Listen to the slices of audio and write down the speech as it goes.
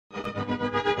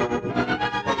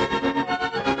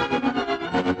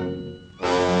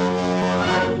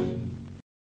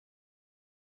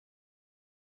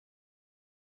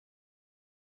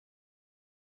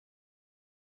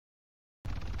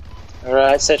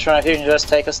Alright, Citron, if you can just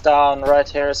take us down right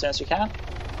here as soon as you can.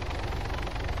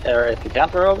 Or if you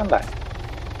can't, we're rolling back.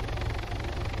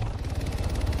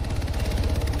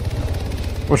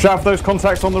 Watch out for those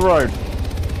contacts on the road.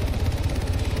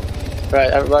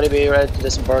 Right, everybody be ready to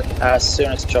disembark as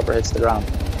soon as the chopper hits the ground.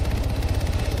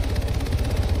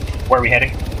 Where are we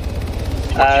heading?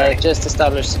 Just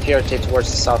establish security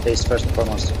towards the southeast first and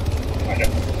foremost. Okay.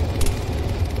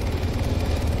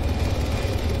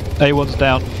 A1's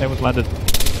down, A1's landed.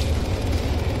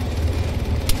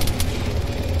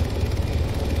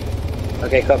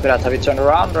 Okay, copy that. Have you turned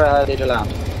around or how did you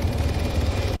land?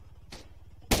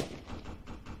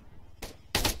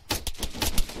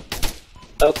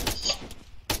 Oh.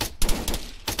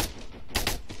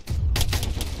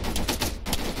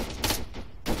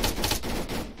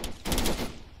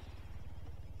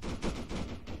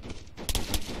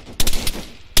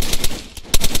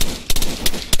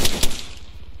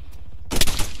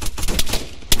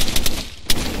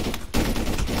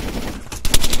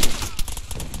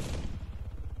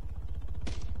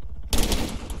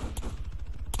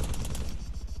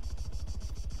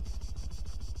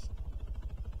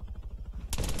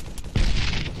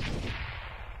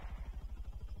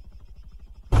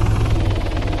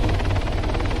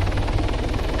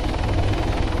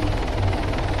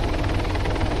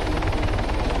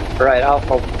 Right,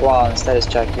 Alpha 1, status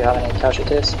check. Do you have any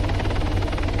casualties?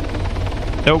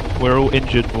 Nope, we're all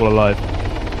injured, all alive.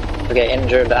 Okay,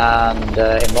 injured and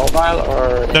immobile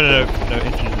or? No,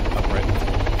 injured and upright.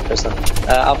 Good stuff.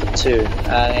 Alpha 2,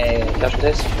 any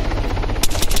casualties?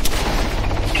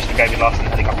 Just the guy we lost in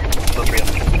the helicopter. Still 3 of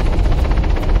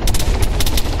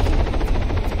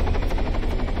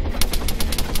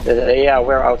them. Yeah,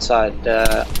 we're outside.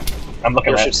 I'm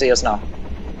looking you right. should see us now.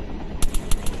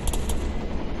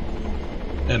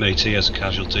 MAT has a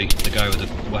casualty, the guy with the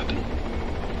weapon.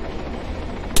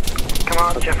 Come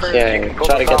on, Jeffrey. Yeah,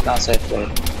 try to get down safely.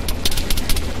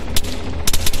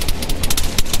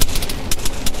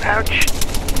 Ouch.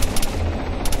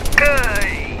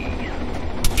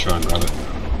 Good. Try and grab it.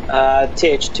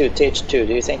 TH2,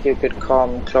 do you think you could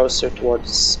come closer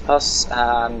towards us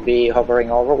and be hovering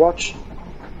overwatch?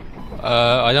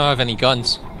 I don't have any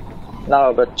guns.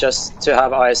 No, but just to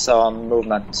have eyes on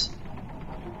movement.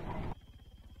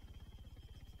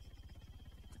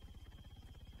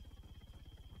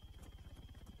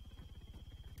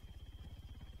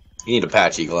 You need a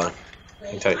patch, Eagle Eye.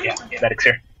 Yeah, medic's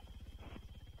here.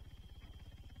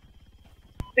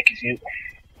 Nick is you.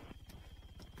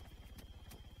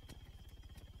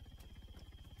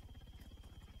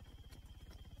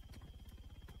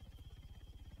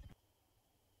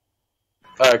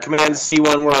 Command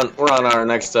C1, we're on our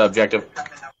next objective.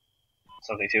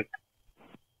 So they too.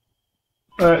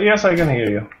 Yes, I can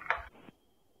hear you.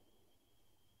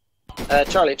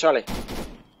 Charlie.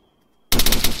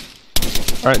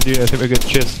 Alright, dude, I think we're good.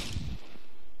 Cheers.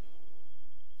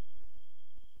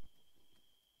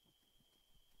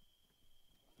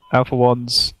 Alpha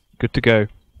 1's good to go.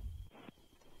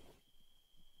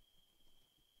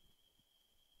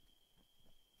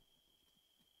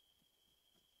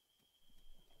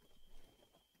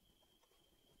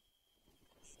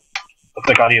 Looks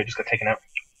like audio just got taken out.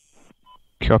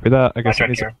 Copy that. I guess Right it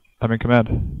means here. I'm in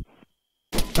command.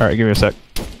 Alright, give me a sec.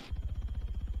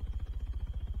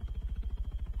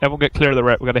 Everyone get clear of the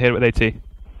rep, we gotta hit it with AT.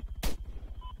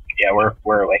 Yeah,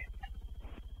 we're away.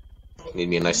 Need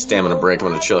me a nice stamina break. I'm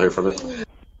gonna chill here for a bit.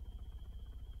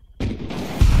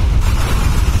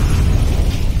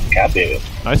 God damn it.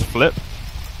 Nice flip.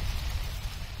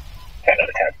 10 out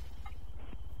of 10.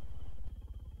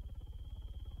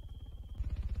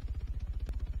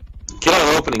 Get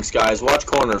on openings, guys. Watch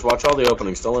corners. Watch all the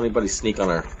openings. Don't let anybody sneak on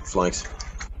our flanks.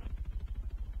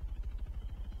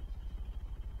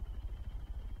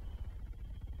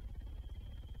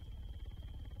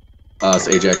 It's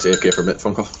Ajax AFK for a bit.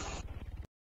 Phone call.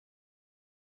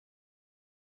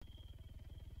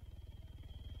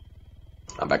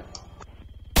 I'm back.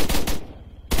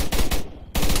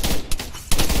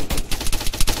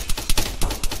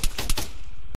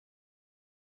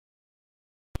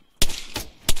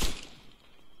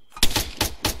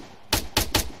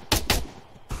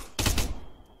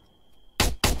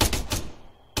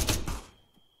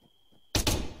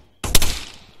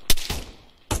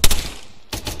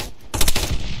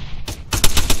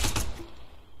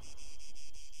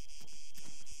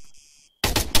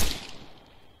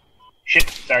 Shit,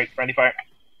 sorry, friendly fire.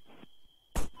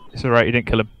 It's alright, you didn't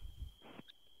kill him.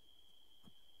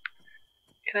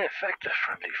 Ineffective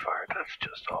friendly fire, that's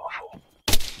just awful.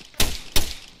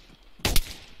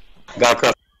 Got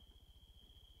across.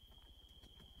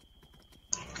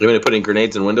 You want me to put in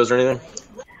grenades in windows or anything?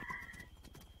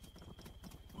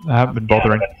 I haven't been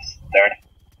bothering. There.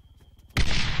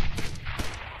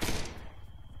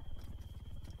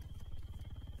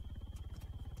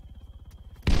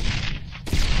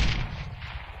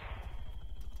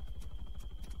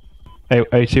 Hey,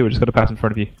 A2, we're just gonna pass in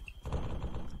front of you.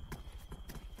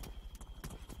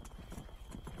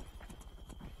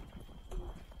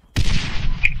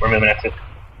 We're moving at 2.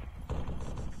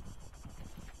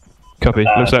 Copy.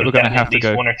 Looks like there's we're gonna definitely have to at least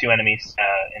go. 1 or 2 enemies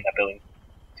in that building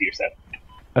to your south.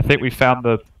 I think we found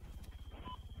the.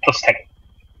 Plus 10.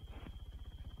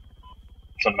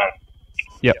 Doesn't matter.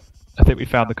 Yep. I think we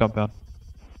found the compound.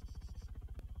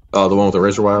 Oh, the one with the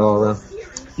razor wire all around?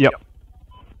 Yep.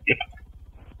 Yep.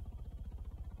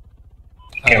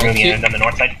 Okay, we're moving in on the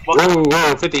north side.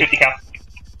 Whoa, 50. 50 cal.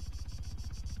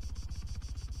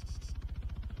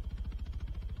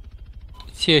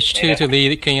 TH2 to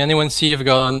lead. Can anyone see if I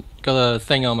got a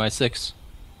thing on my 6?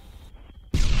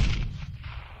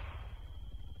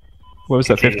 Where was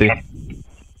that 50? I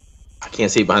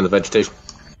can't see behind the vegetation.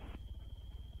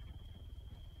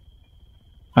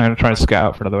 I'm gonna try and scout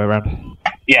out for another way around.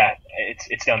 Yeah,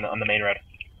 it's down on the main road.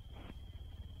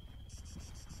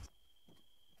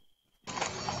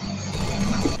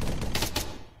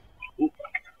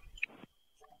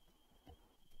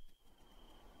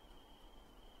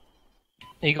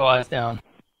 Eagle eyes down.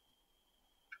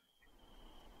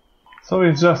 So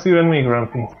it's just you and me,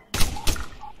 Grumpy.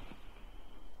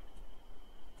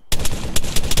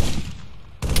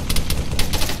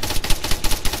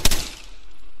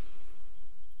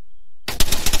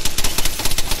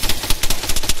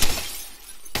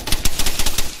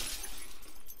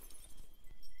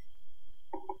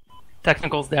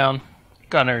 Technical's down.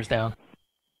 Gunner's down.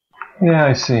 Yeah,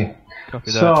 I see. Copy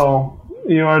that. So,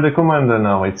 you are the commander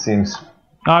now, it seems.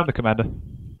 I'm the commander.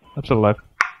 I'm still alive.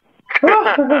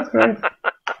 That's great.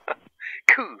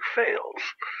 Coup fails.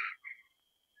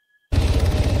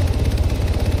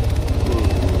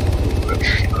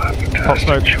 Hot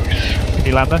smoke. Can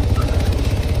you land there?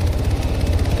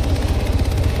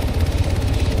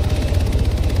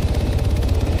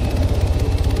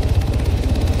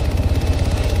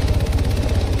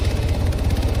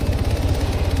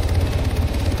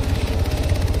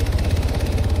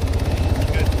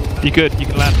 You good? You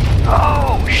can land.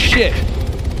 Oh shit!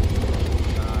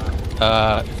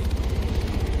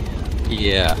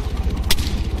 Yeah.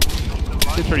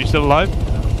 Are you still alive?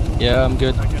 Yeah, I'm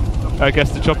good. I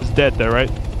guess the chopper's dead though, right?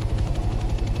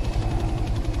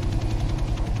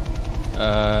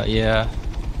 Yeah.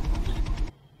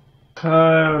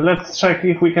 Let's check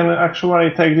if we can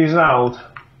actually take this out.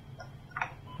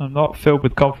 I'm not filled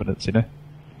with confidence, you know.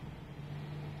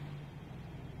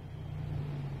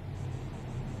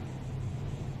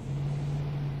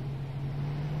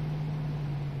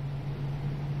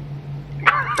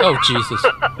 Oh Jesus!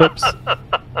 Oops.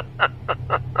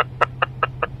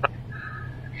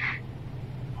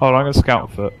 Hold on, I'm gonna scout on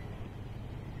foot.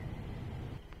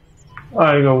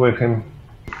 I'll go with him.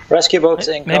 Rescue boats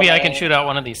incoming. Maybe I can shoot out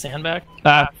one of these sandbags.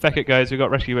 Ah, feck it guys, we've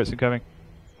got rescue boats incoming.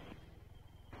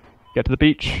 Get to the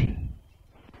beach.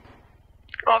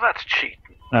 Oh, that's cheating.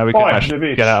 No, we can Oh, actually the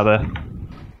beach. get out of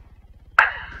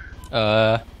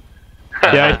there.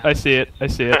 Yeah, I see it, I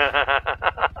see it.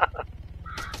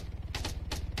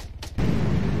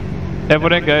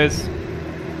 Everyone in, guys.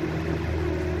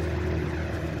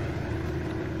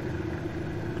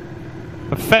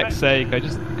 For feck's sake, I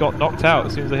just got knocked out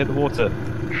as soon as I hit the water.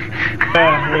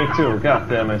 Yeah, me too, god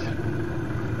damn it.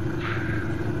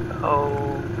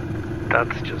 Oh,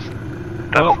 that's just...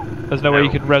 Well, there's no way you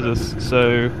can res us,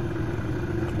 so...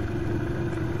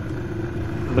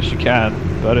 Unless you can,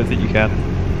 but I don't think you can.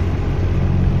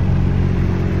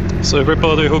 So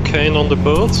everybody who came on the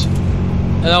boat?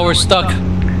 And now we're stuck.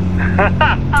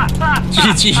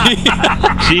 GG.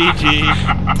 GG.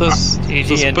 There's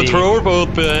a patrol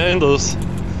boat behind us.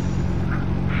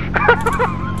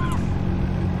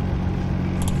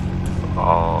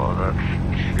 Oh, that's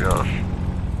just...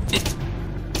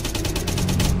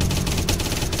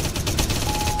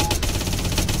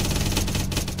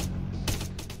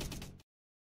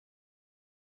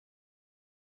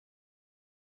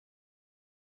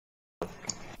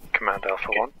 Command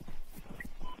Alpha 1.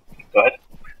 Go ahead.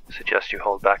 Suggest you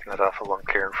hold back and let Alpha 1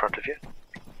 clear in front of you.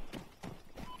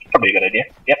 Probably a good idea.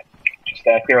 Yep. Just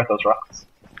clear out those rocks.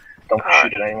 Don't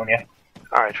shoot at anyone yet.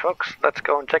 Alright folks, let's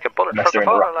go and take a bullet Unless for the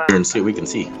they're in the fatherland. And see what we can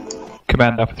see.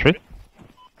 Command Alpha 3.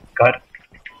 Go ahead.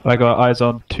 I got eyes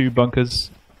on 2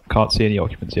 bunkers. Can't see any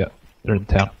occupants yet. They're in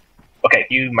town. Okay,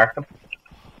 you mark them.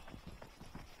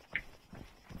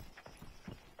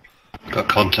 Got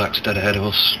contact dead ahead of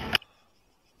us.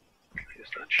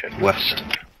 Shit. West.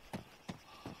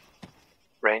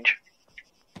 Range.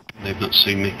 They've not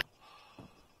seen me.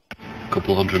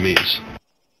 Couple 100 meters.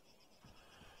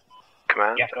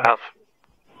 Command, Yeah, go ahead. Alpha.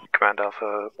 Command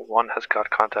Alpha 1 has got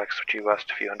contacts with you west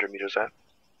a few hundred meters out.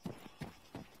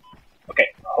 Okay,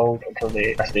 hold until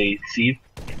they see you.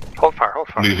 Hold fire, hold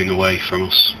fire. Moving away from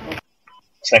us.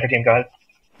 Sniper team, go ahead.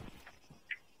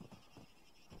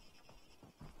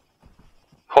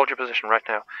 Hold your position right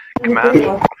now.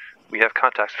 Command, we have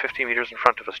contacts 50 meters in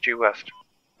front of us, due west.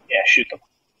 Yeah, shoot them.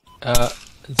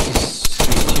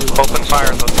 Open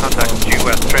fire on those contacts due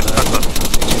west, straight in front of us.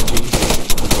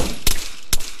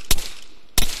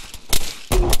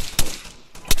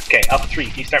 Okay, Alpha 3,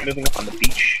 can you start moving up on the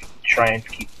beach? Try and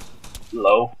keep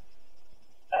low.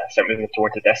 Start moving up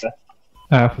towards Odessa.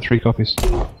 For 3 copies.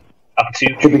 Alpha 2, see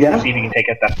if you can take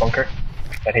out that bunker.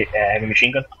 That heavy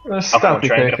machine gun. Alpha 1,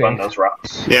 try and get up on those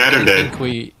rocks. Yeah, I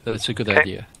think that's a good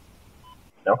idea.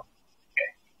 No? Okay.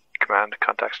 Command,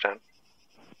 contacts down.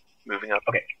 Moving up.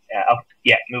 Okay,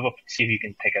 move up, see if you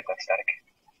can take out that static.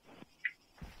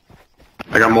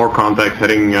 I got more contacts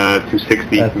heading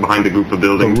 260 behind the group of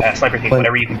buildings. Sniper team,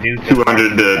 whatever you can do.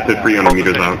 200 to 300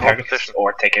 meters out. Targets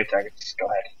or take out targets, go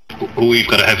ahead. We've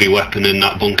got a heavy weapon in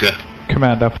that bunker.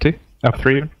 Command Alpha 2. Alpha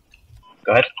 3 even.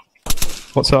 Go ahead.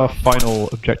 What's our final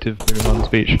objective moving on this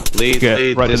beach? Lead,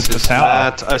 Right this into the is town?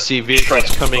 Matt. I see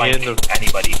vehicles coming in.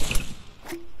 Anybody.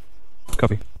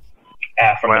 Copy.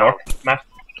 From the north, Matt?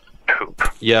 Poop.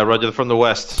 Yeah, roger, from the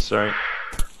west, sorry.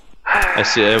 I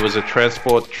see it was a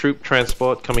troop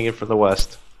transport coming in from the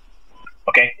west.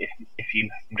 Okay, if you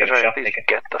can get a shot, take it.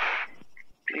 Get the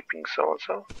bleeping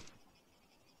so-and-so.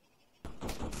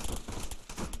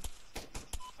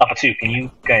 Alpha 2, can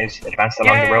you guys advance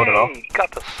along the road at all?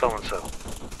 Got the so-and-so.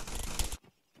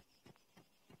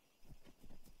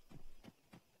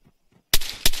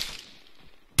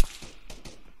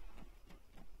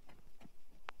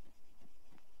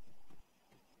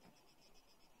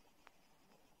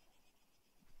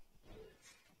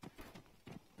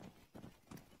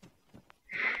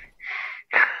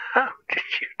 How did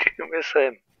you miss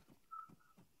him?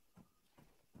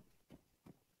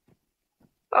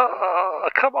 Oh,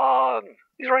 come on!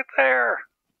 He's right there!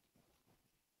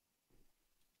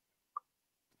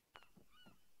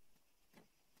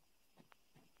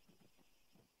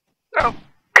 Oh!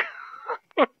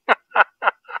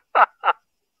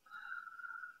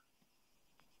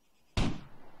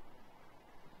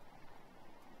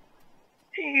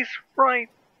 He's right.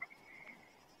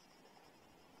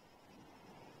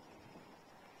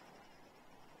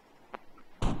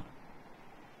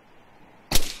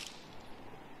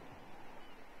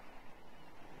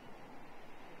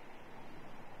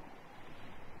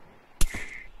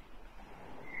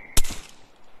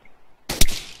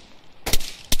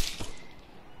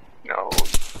 No,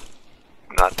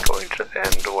 not going to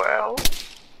end well.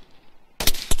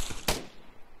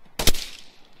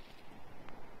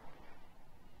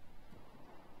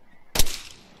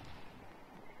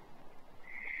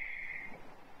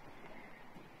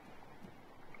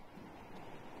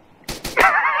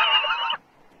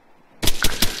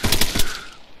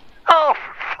 Oh,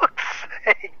 for fuck's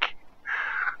sake!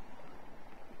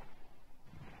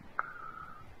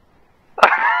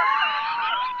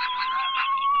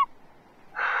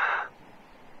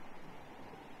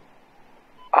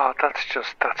 Oh,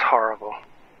 that's horrible.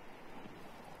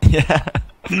 Yeah.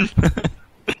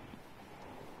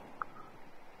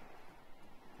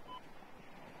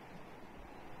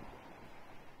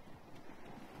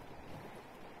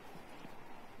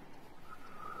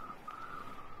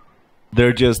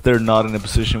 They're not in a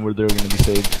position where they're going to be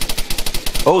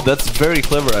saved. Oh, that's very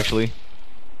clever, actually.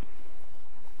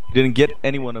 Didn't get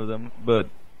any one of them, but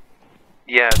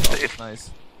Yeah, it's nice.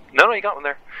 No, you got one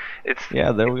there. It's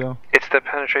Yeah, there we go. It's the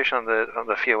penetration on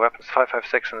the FIA weapons.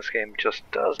 5.56 in this game just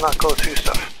does not go through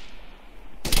stuff.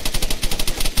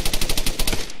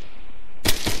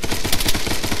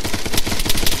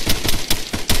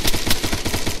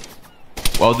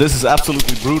 Wow, this is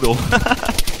absolutely brutal.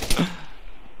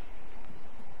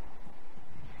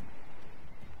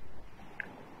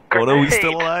 Oh no, he's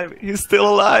still alive. He's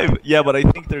still alive. Yeah, but I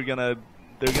think they're gonna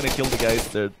kill the guys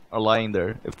that are lying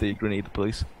there if they grenade the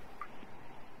police.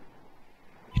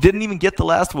 He didn't even get the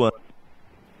last one.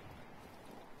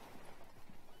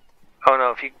 Oh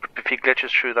no! If he glitches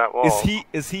through that wall.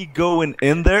 Is he going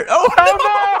in there? Oh, no!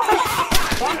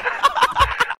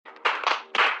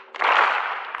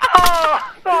 Oh,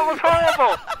 that was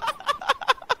horrible.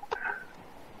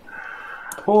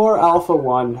 Poor Alpha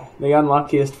 1, the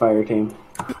unluckiest fire team.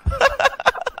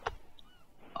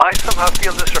 I somehow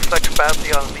feel this reflects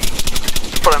badly on me,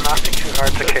 but I'm laughing too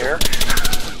hard to care.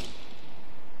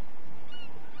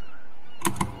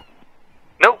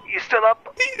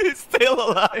 He's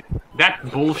still alive.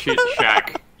 That bullshit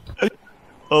shack.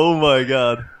 Oh my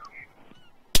god.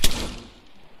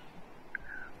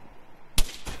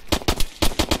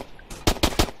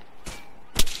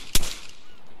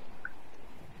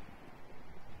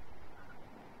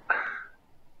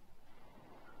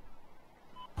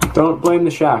 Don't blame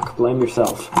the shack, blame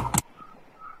yourself.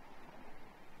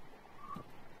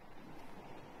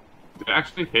 Did I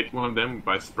actually hit one of them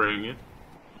by spraying it?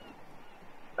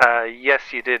 Yes,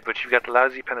 you did, but you've got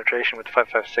lousy penetration with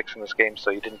 5.56 in this game, so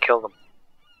you didn't kill them.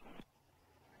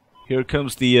 Here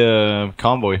comes the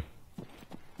convoy.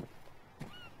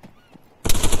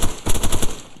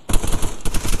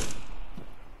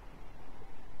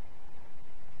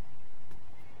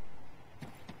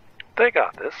 They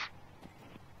got this.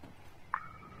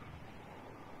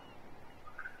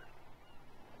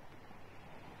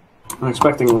 I'm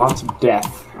expecting lots of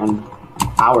death on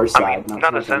our side. I mean,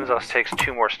 Nana Zenzos takes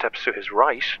 2 more steps to his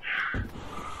right.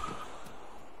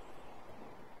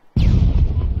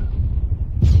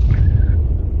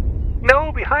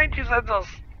 No, behind you, Zenzos!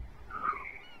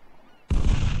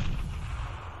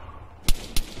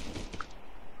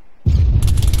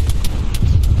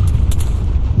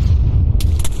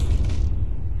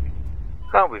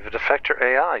 Oh, we have a defector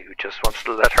AI who just wants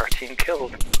to let our team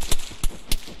killed.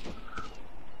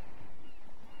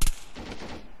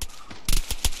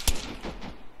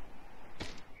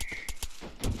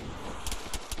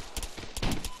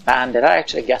 Man, did I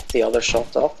actually get the other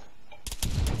shot off?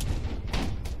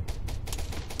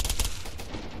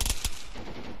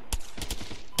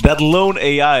 That lone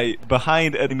AI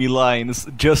behind enemy lines,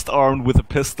 just armed with a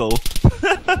pistol.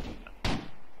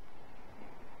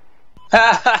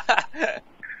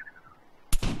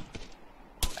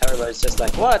 Everybody's just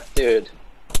like, what, dude?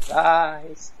 Ah,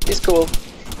 he's cool.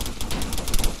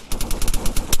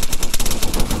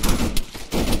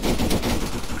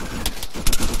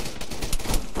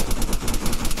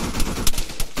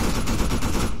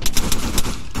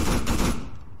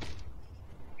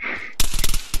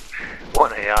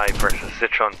 One AI versus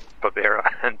Citron,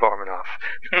 Barbera, and Barmanov.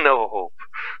 No hope.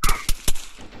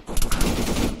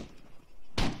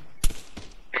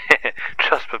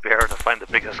 Trust Barbera to find the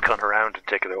biggest gun around and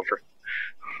take it over.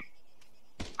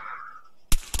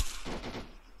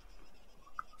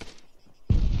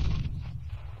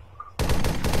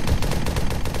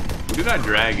 Who did I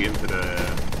drag into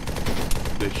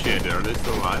the shed? Are they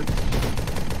still alive?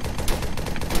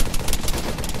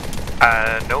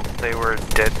 Nope, they were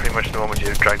dead pretty much the moment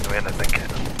you dragged them in, I think.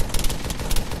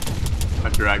 I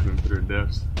dragged them to their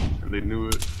deaths, and they knew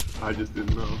it. I just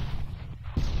didn't know.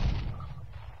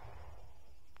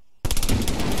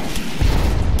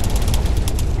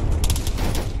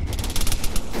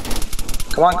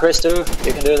 Come on, Christo,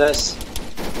 you can do this.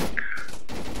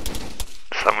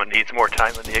 Someone needs more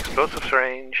time in the explosives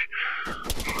range.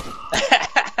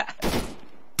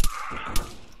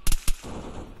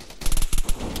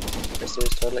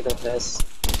 Christo's totally got this.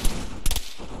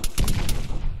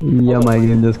 Yeah, my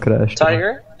game just crashed.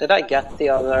 Tiger, did I get the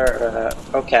other...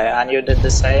 okay, and you did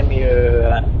the same,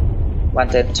 you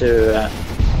went into...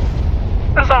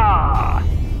 Huzzah!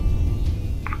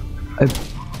 I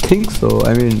think so.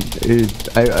 I mean,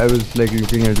 I was like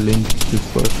looking at links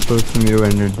this was close from you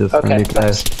and it just okay, really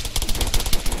crashed.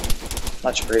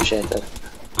 Much appreciated.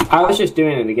 I was just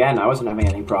doing it again, I wasn't having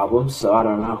any problems, so I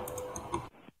don't know.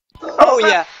 Oh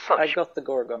yeah, I got the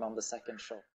Gorgon on the second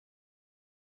shot.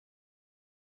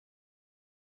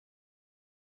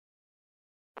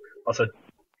 Also,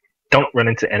 don't run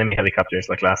into enemy helicopters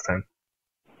like last time.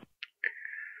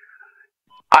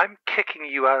 I'm kicking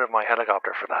you out of my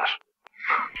helicopter for that.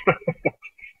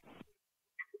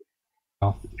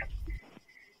 Oh.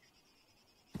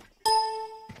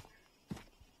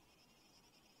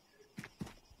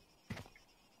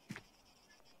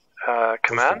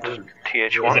 Command? Is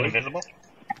TH1. it invisible?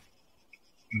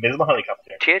 Invisible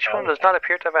helicopter. TH1 does not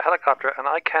appear to have a helicopter, and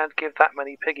I can't give that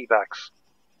many piggybacks.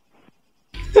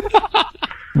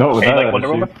 Not with Hey, that like Wonder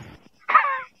attitude. Woman?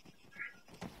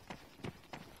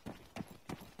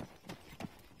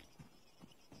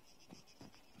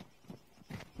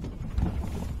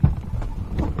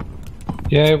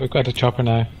 Yeah, we've got a chopper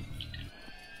now.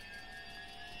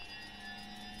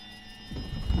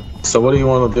 So what do you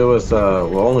want to do with,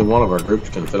 well, only one of our groups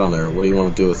can fit on there. What do you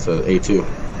want to do with A2?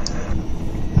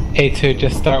 A2,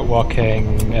 just start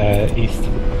walking east.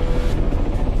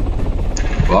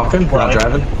 Walking? Not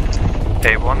driving?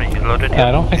 A1, are you loaded?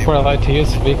 I don't think we're allowed to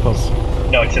use vehicles.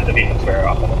 No, except the vehicles were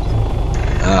off limits.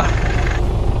 Ah.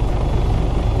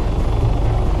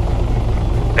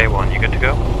 A1, you good to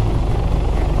go?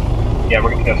 Yeah,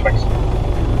 we're gonna go Spikes.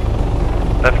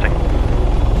 Lifting.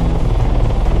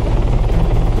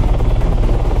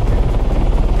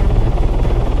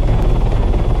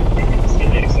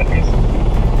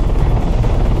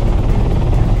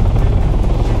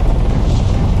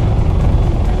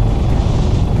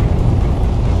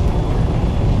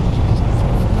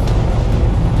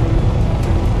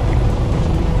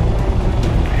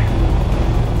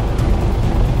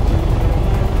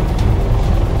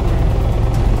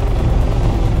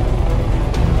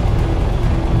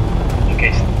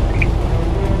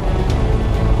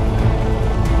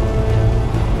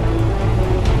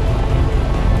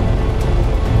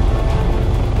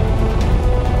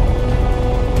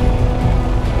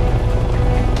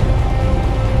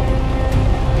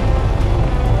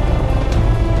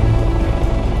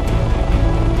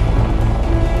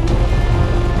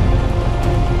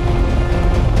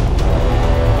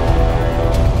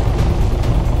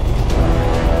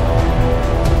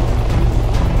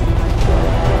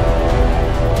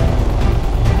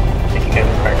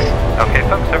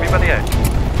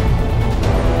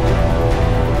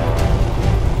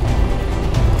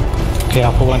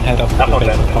 everyone head up to the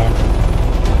base of fire.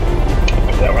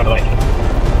 Yeah, run away.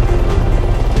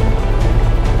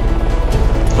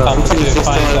 Come to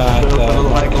find that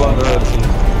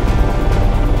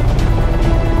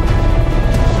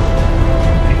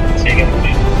See you again,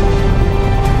 please.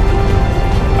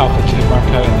 Alpha 2 mark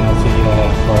out and LZ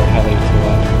for heli to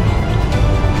land.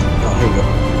 Oh, here we go.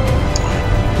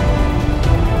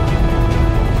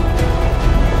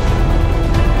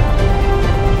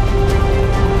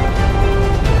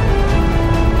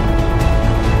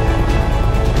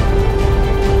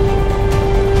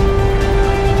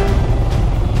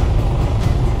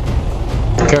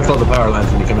 Careful of the power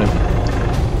lines when you come in.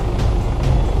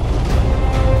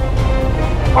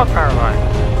 What power line?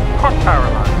 What power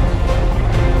line?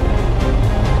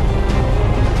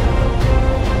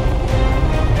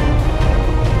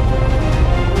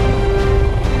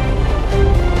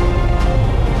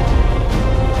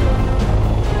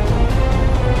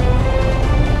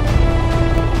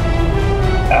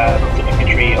 The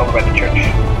infantry over by the church.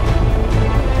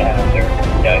 They're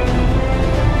dying.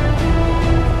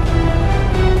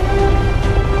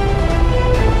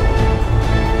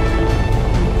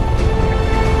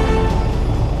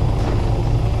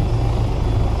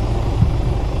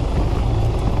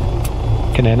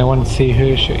 Can anyone see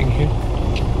who's shooting who?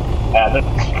 Let's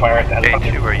fire at the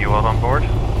helicopter. A2, are you all on board?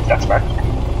 That's Spark.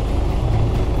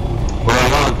 We're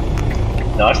on.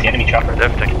 No, it's the enemy chopper.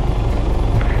 Lifting.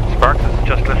 Sparks is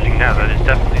just lifting now, that is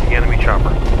definitely the enemy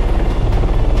chopper.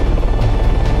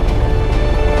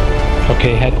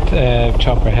 Okay,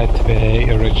 chopper head to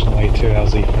be originally to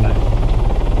LZ for now.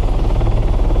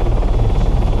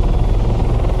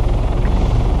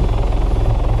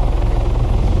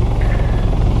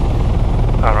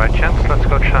 Alright, gents, let's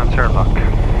go transfer lock.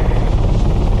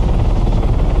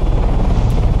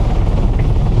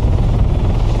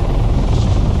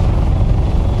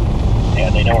 Yeah,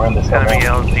 they know we're in this Enemy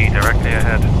LZ directly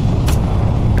ahead.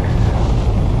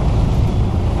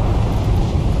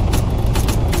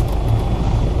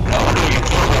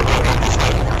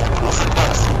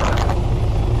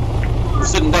 We're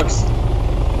sitting ducks.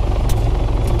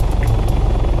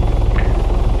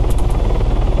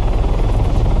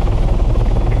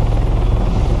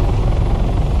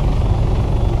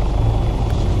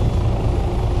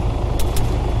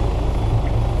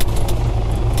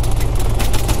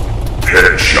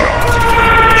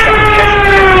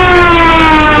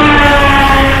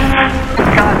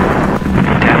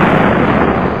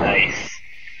 Nice.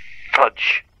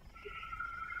 Fudge.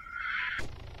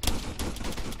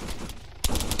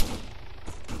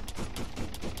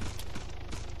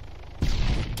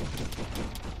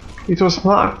 It was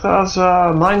marked as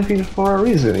a minefield for a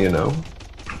reason, you know.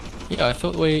 Yeah, I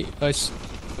thought I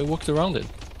walked around it.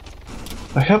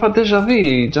 I have a déjà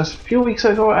vu. Just a few weeks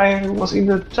ago, I was in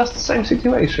just the same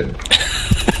situation.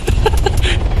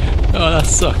 Oh, that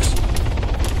sucks.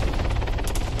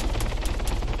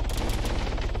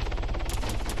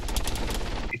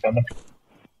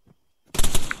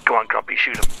 Go on, Grumpy,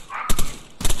 shoot him.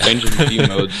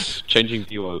 Changing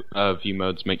view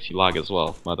modes makes you lag as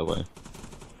well, by the way.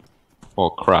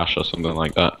 Or crash or something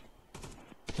like that.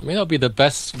 It may not be the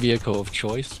best vehicle of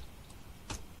choice.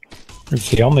 It's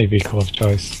the only vehicle of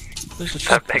choice. There's a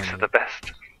truck That makes down it the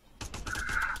best.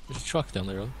 There's a truck down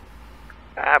there.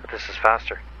 Ah, but this is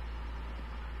faster.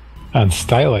 And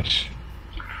stylish.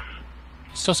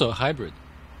 It's also a hybrid.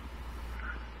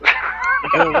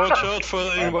 Watch out for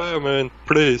the environment,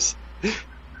 please.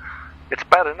 It's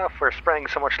bad enough we're spraying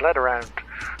so much lead around.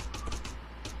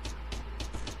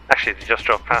 Actually, they just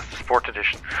drove past the Sport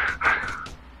Edition.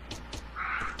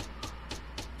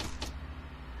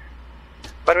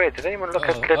 By the way, did anyone look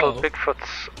at Little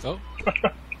Bigfoot's... Oh?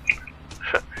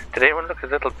 Did anyone look at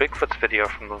Little Bigfoot's video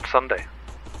from Sunday?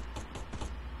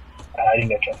 I didn't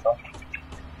get a chance.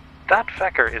 That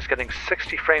fecker is getting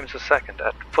 60 frames a second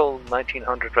at full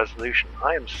 1900 resolution.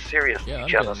 I am seriously Yeah, I'm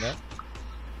jealous. getting that.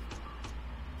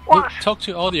 What? Look, talk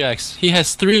to Audiax. He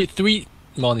has three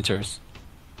monitors.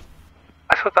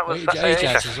 I thought that was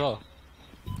Ajax as well.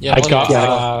 Yeah, I got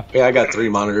I got 3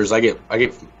 monitors. I get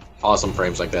awesome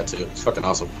frames like that too. It's fucking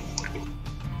awesome.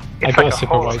 I got a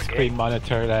super widescreen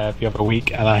monitor the other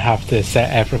week, and I have to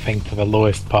set everything to the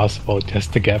lowest possible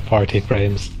just to get 40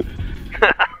 frames.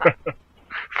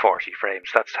 40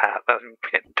 frames, that's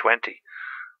getting 20.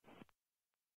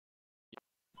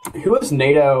 Who was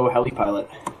NATO heli pilot?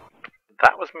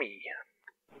 That was me.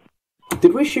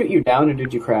 Did we shoot you down or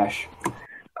did you crash?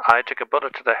 I took a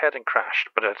bullet to the head and crashed,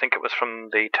 but I think it was from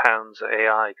the town's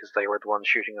AI because they were the ones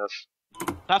shooting us.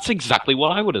 That's exactly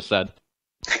what I would have said.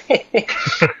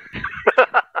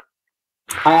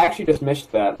 I actually just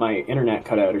missed that. My internet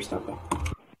cut out or something.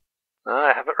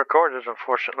 I have it recorded,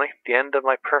 unfortunately. The end of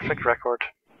my perfect record.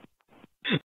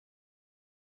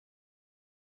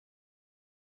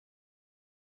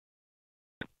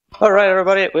 Alright,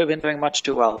 everybody, we've been doing much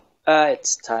too well.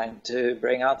 It's time to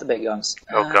bring out the big guns.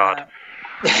 Oh god.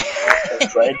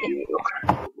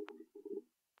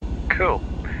 Cool.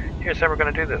 Here's how we're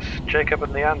going to do this. Jacob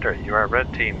and Leander, you are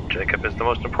red team. Jacob is the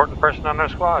most important person on our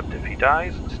squad. If he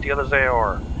dies, steal his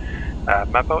AR.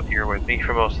 Mappo, you're with me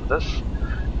for most of this.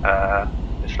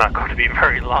 It's not going to be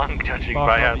very long, judging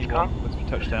by how it's gone. Once we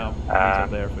touch down, he's up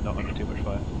there if we're not under too much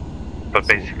fire. But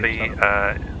basically,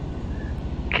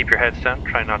 keep your heads down,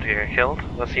 try not to get killed.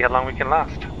 Let's see how long we can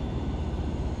last.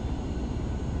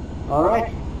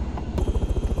 Alright.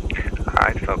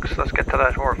 Alright folks, let's get to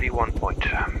that RV1 point.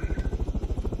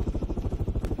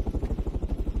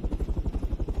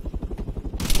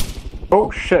 Oh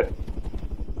shit.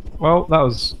 Well,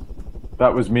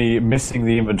 that was me missing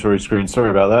the inventory screen. Sorry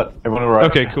about that. Everyone alright?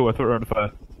 Okay, cool. I thought we were under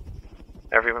fire.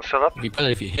 Everyone still up? It'd be better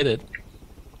if you hit it.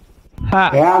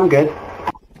 Ha! Yeah, I'm good.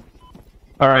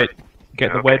 Alright,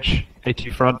 get the wedge.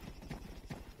 A2 front.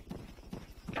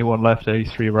 A1 left,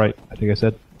 A3 right, I think I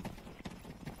said.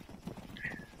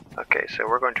 Okay, so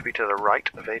we're going to be to the right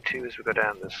of A2 as we go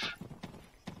down this.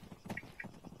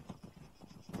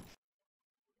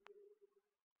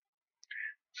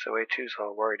 So A2's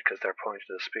all worried because they're pointing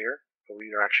to the spear, but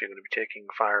we are actually going to be taking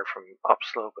fire from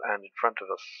upslope and in front of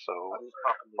us, so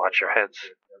watch your heads.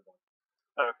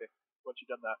 Oh, okay. Once you've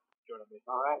done that, join on me.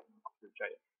 Alright.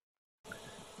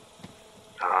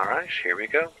 Alright, here we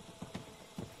go.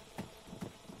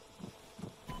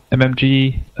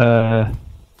 MMG,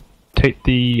 take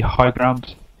the high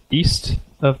ground east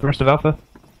of the rest of Alpha.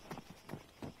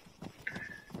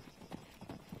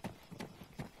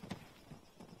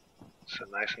 So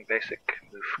nice and basic,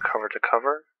 move cover to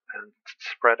cover and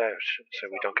spread out so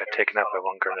we don't get taken out by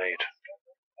one grenade.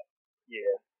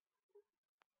 Yeah.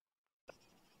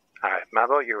 Alright,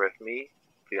 Mabo, you're with me.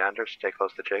 Leander, stay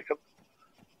close to Jacob.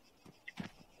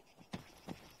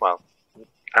 Well,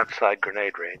 outside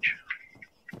grenade range.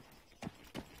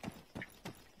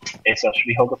 Okay, so should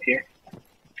we hold up here?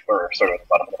 Or sort of at the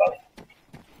bottom of the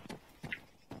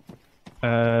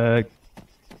valley?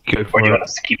 Go for or do you it. want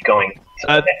us to keep going?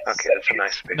 Okay, that's a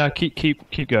nice space. No, keep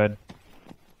going.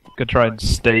 Gonna try and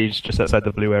stage just outside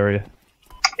the blue area.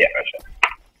 Yeah, right.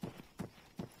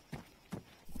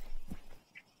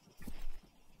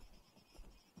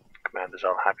 Command is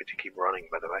all happy to keep running,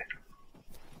 by the way.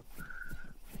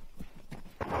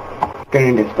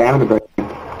 Getting the stamina break.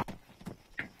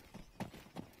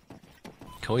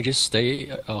 Can we just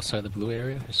stay outside the blue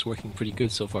area? It's working pretty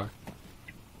good so far.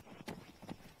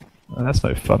 Oh, that's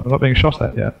no fun. I'm not being shot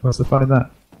at yet. What's the fun in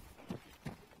that?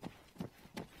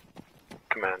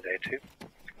 Command A2.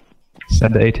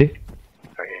 Send to 80.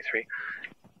 Sorry,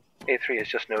 A3. A3 is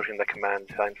just noting that command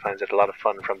finds it a lot of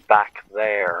fun from back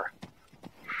there.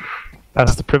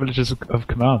 That's the privileges of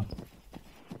command.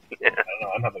 Yeah, I don't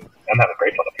know, I'm having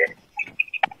great fun up here.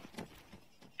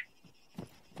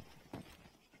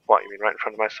 What, you mean right in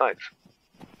front of my sights?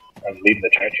 I'm leading the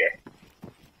charge here.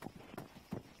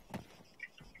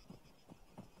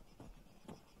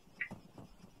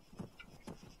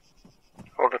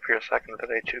 Hold up here a second, let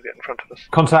A2 get in front of us.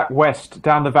 Contact west,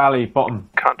 down the valley, bottom.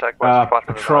 Contact west,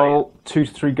 bottom patrol, of the valley. 2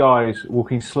 to 3 guys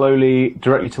walking slowly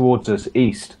directly towards us,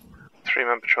 east.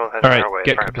 3-man patrol heading Alright, our way,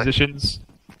 get apparently. positions,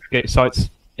 get sights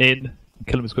in,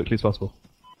 kill them as quickly as possible. Do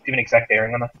you have an exact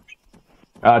bearing on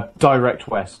that? Direct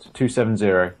west,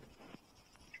 270.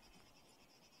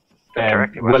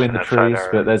 Directly Well west in the and outside trees,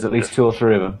 our but there's at least 2 or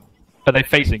 3 of them. Are they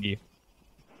facing you?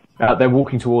 They're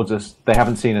walking towards us. They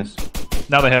haven't seen us.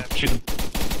 Now they have. Shoot them.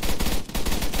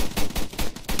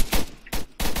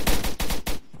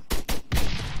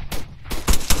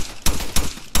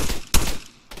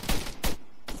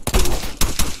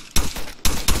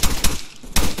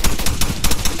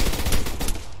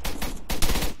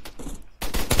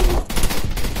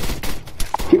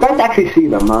 Do you guys actually see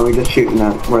them, or are we just shooting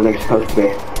at where they're supposed to be?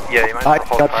 Yeah, you might I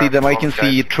hold can't fire see them, I from can both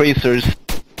see guys. tracers.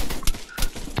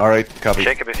 Alright, copy.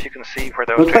 Jacob, if you can see where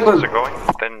those Looks like tracers we're- are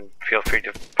going, then feel free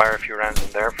to fire a few rounds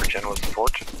in there for general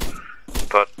support.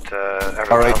 But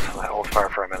everyone Alright. else, hold fire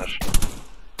for a minute.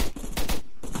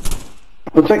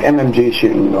 Looks like MMG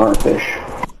shooting our fish.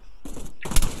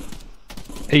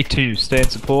 A2, stay in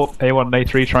support. A1 and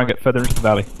A3, try and get further into the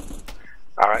valley.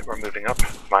 Alright, we're moving up.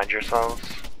 Mind yourselves.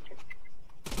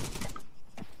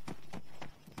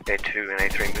 A2 and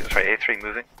A3, sorry, A3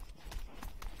 moving.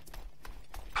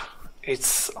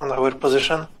 It's on our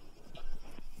position.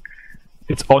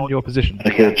 It's on your position. I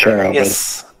hear a chair out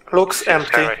Yes. Looks See this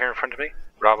guy empty. right here in front of me?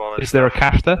 Rob all Is there a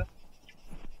cache there?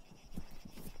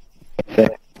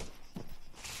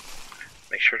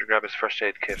 grab his first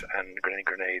aid kit and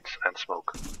grenades and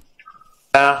smoke.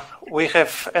 We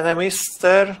have enemies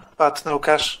there, but no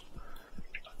cash.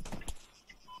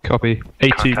 Copy.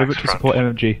 A2, move it to support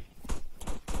MMG.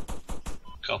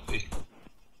 Copy.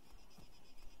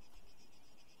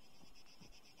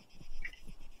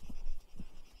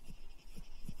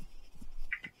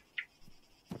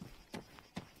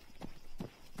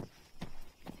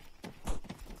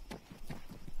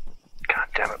 God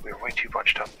damn it, we were way too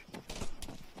bunched up.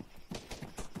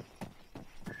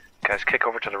 Guys, kick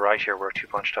over to the right here, we're too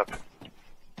bunched up.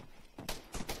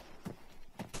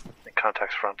 In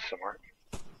contact's front somewhere.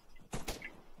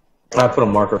 I put a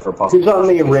marker for possible. Who's on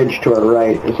the ridge to our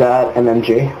right? Is that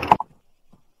MMG?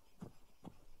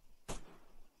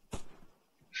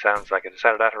 Sounds like it. Is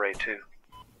that at array 2?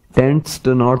 Tents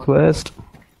to northwest.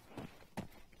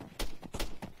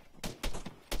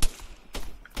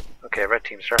 Okay, red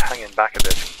team, start hanging back a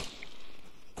bit.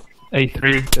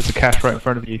 A3, there's a cache right in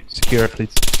front of you. Secure it,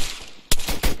 please.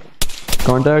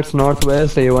 Contacts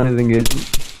northwest, A1 is engaging.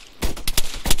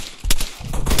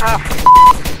 Ah, for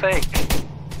f***'s sake!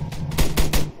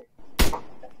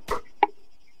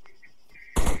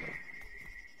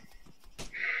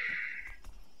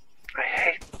 I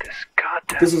hate this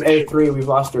goddamn This is A3, we've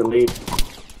lost our lead.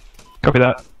 Copy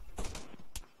that.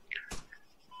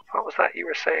 What was that you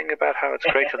were saying about how it's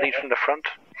great to lead from the front?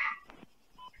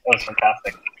 That was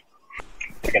fantastic.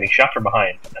 They're getting shot from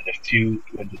behind, and there's two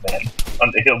wounded men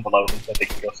on the hill below them that they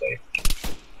can go save.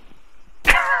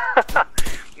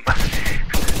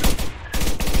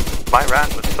 My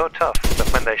rat was so tough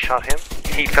that when they shot him,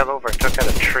 he fell over and took out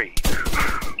a tree.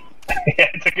 Yeah,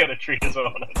 I took out a tree as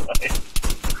well when I died.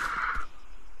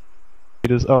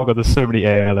 Oh god, there's so many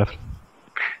AI left.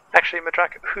 Actually,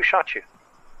 Madrak, who shot you?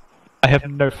 I have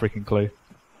no freaking clue.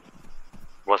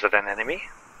 Was it an enemy?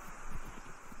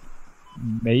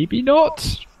 Maybe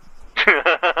not? I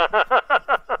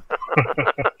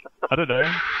don't know.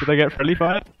 Did I get friendly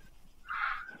fire?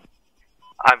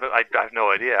 I have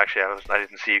no idea, actually. I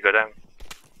didn't see you go down.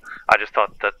 I just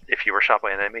thought that if you were shot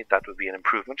by an enemy, that would be an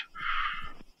improvement.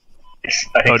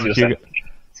 I think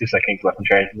Suicide King's left in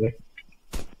charge of it.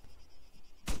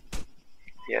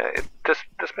 Yeah,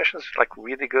 this mission's like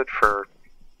really good for,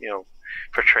 you know,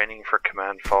 for training for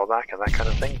command fallback and that kind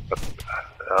of thing, but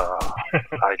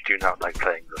I do not like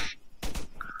playing this.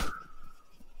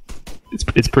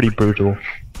 It's pretty brutal.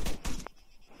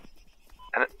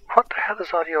 And what the hell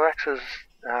is Audio X's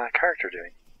character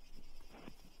doing?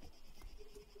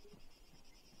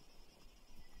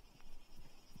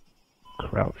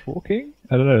 Crouch walking?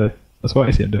 I don't know. That's what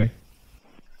I see him doing.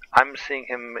 I'm seeing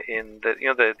him in the,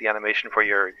 you know, the animation where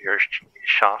you're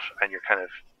shot and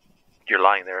you're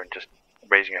lying there and just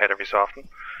raising your head every so often.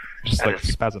 Just like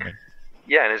spasming.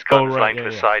 Yeah, and his gun's lying to yeah,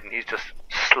 his side and he's just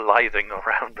slithing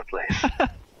around the place.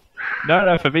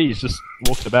 No, for me, he's just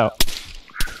walking about.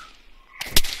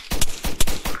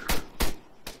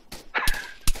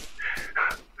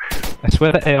 I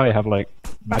swear the AI have like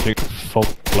magic fog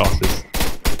glasses.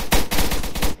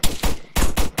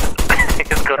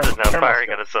 His gun is now firing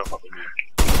at itself.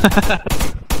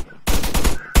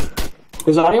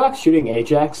 Is Audiox shooting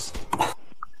Ajax?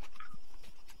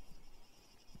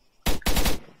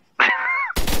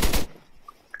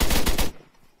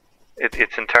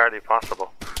 It's entirely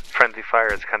possible. Friendly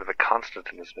fire is kind of a constant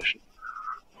in this mission.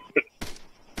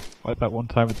 Like that one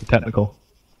time with the technical.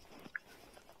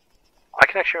 I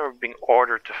can actually remember being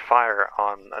ordered to fire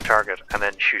on a target and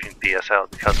then shooting BSL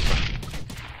because of it.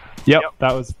 Yep,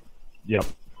 that was... Yep.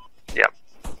 Yep.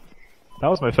 That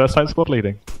was my first time squad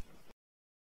leading.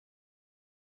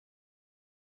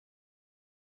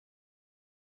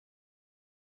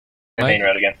 Main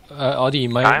road again. Audie, you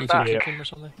might I'm need to back. kick him or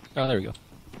something. Oh, there we go.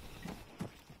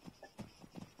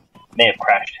 May have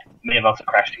crashed. May have also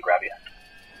crashed in Gravia.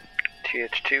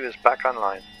 TH2 is back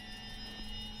online.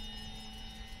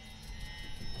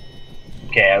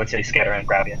 Okay, I would say scatter around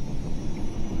Gravia.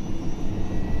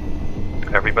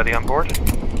 Everybody on board?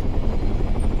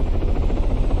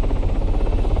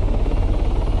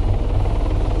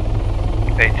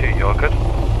 A2, you all good?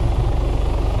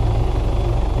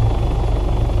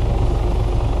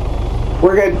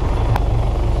 We're good.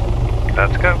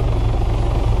 Let's go.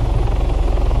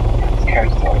 This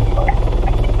car's totally fine.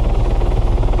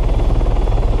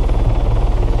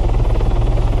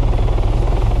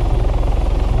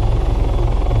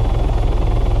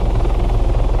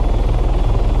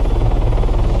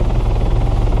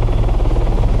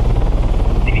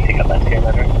 Did you pick up that scare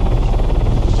letter?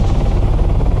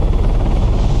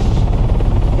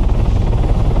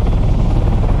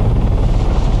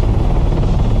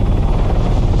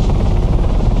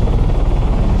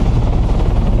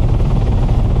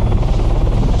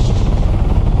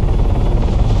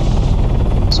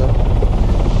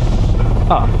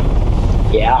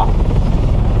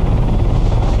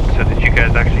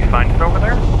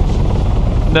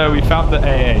 No, we found the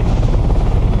AA.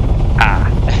 Ah.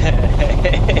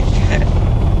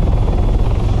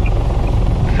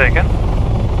 Say again?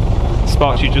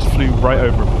 Sparks, you just flew right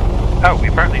over him. Oh, we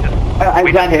apparently just...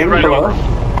 Is that him? Right over.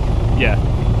 Yeah,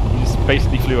 you just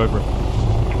basically flew over him.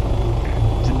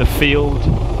 He's in the field.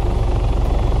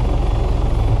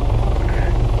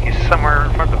 He's somewhere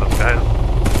in front of us, guys.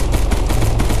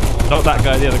 Not that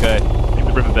guy, the other guy. In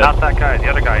the riverbed. Not that guy, the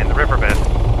other guy in the riverbed.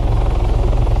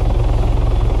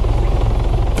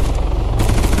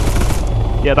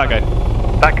 Yeah, that guy.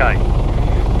 That guy.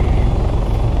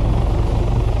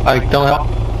 I don't help.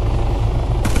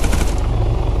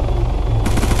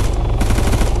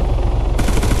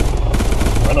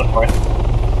 Run up for it.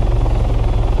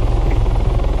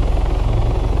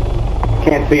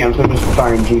 Can't see him, so I'm just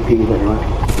firing GPs anyway.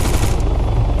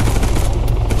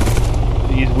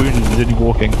 He's wounded, he's only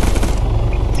walking.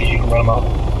 See if you can run him up.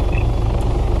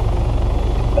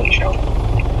 That's a shout.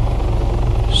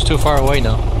 It's too far away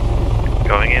now.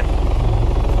 Going in.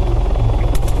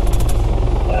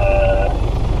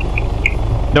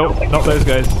 Nope, not those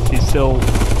guys. He's still...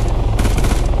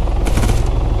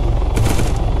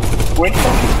 Where'd these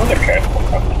other cars come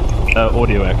from?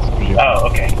 Audio X, presume. Oh,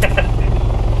 okay.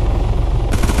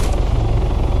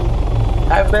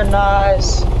 I've been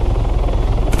nice.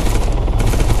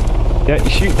 Yeah, you're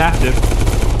shooting active.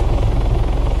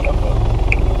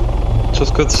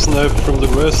 Just got sniped from the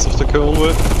rest of the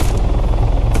convoy.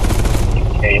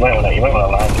 Yeah, you might want to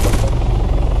land.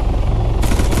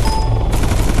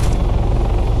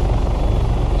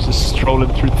 Just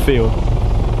strolling through the field.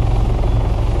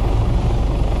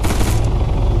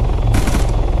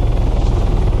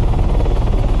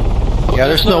 Yeah,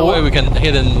 there's no way we can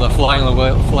hit him flying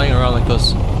around like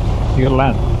this. You gotta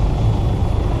land.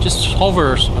 Just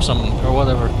hover or something, or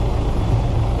whatever.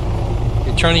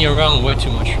 You're turning around way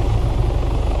too much.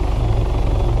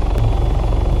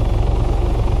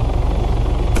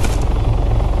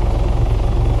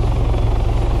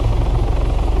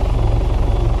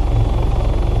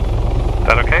 Is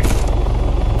that okay?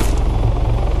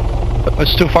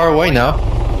 It's too far away now.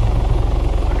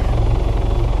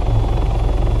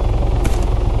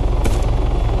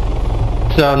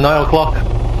 It's 9 o'clock.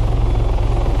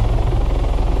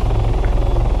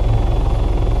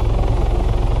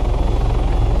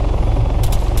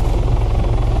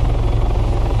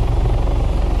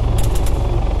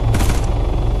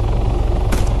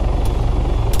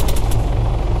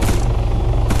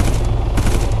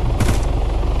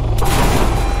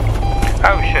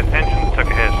 Oh shit, engine took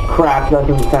a hit. Crap, that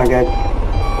doesn't sound good.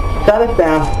 Shut us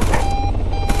down.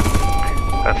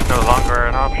 That's no longer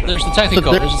an option. There's the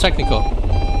technical, there's the technical.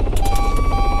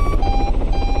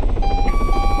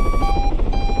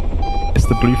 It's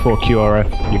the Blue 4 QRF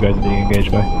you guys are being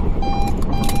engaged by.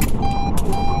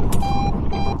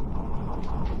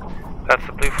 That's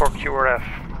the Blue 4 QRF.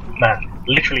 Man,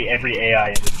 literally every AI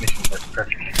in this mission works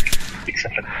perfectly.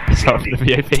 Except for Sorry, the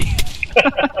VAP.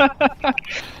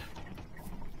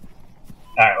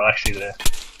 Alright, well actually the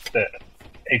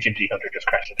HMG Hunter just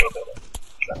crashed into a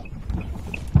building.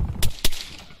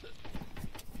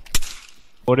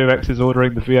 Audio X is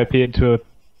ordering the VIP into a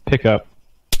pickup.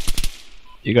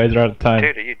 You guys are out of time.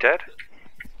 Dude, are you dead?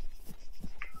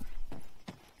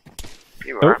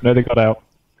 You Oh, are. no, they got out.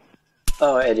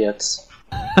 Oh, idiots.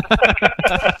 I'll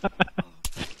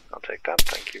take that,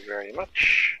 thank you very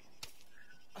much.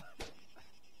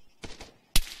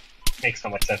 Makes so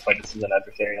much sense why this is an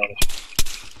adversary on it.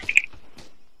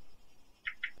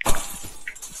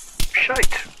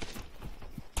 Shite!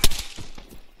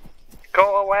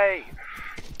 Go away!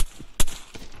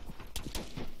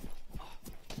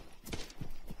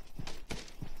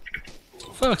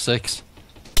 Fuck's sakes.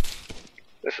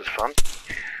 This is fun.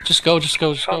 Just go, just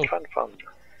go, just go. Fun.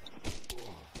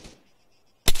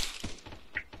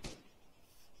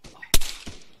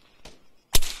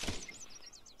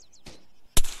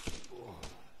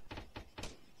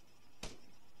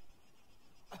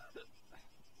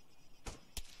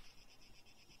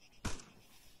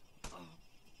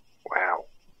 Wow.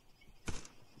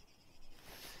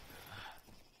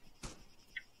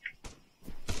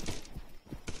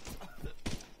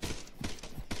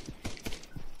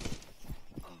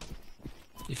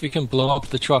 If you can blow up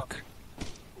the truck,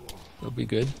 it'll be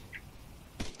good.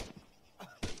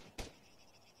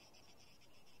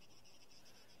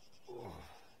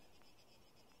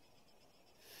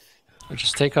 Or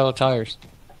just take out the tires.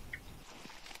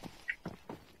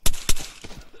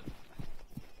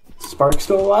 Spark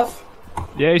still alive?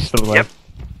 Yeah, he's still alive.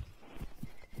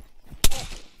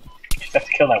 Just have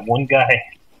to kill that one guy.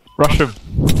 Rush him.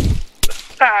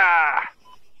 Ah!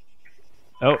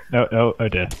 Oh, no, oh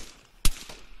dear.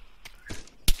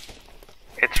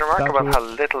 remarkable how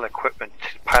little equipment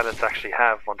pilots actually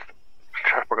have once the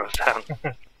trapper goes down.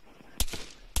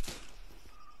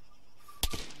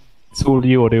 It's all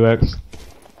you, AudioX.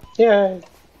 Yay!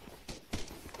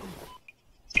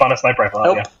 Spawn a sniper rifle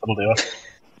out, yeah, that'll do it.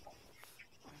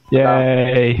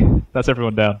 Yay! That's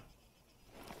everyone down.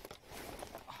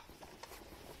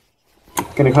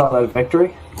 Gonna call that a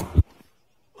victory?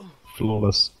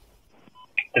 Flawless.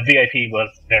 The VIP was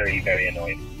very, very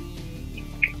annoyed.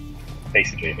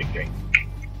 Basically a victory.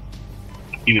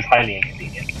 He was highly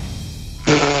inconvenient.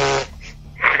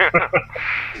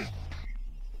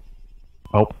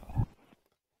 Oh.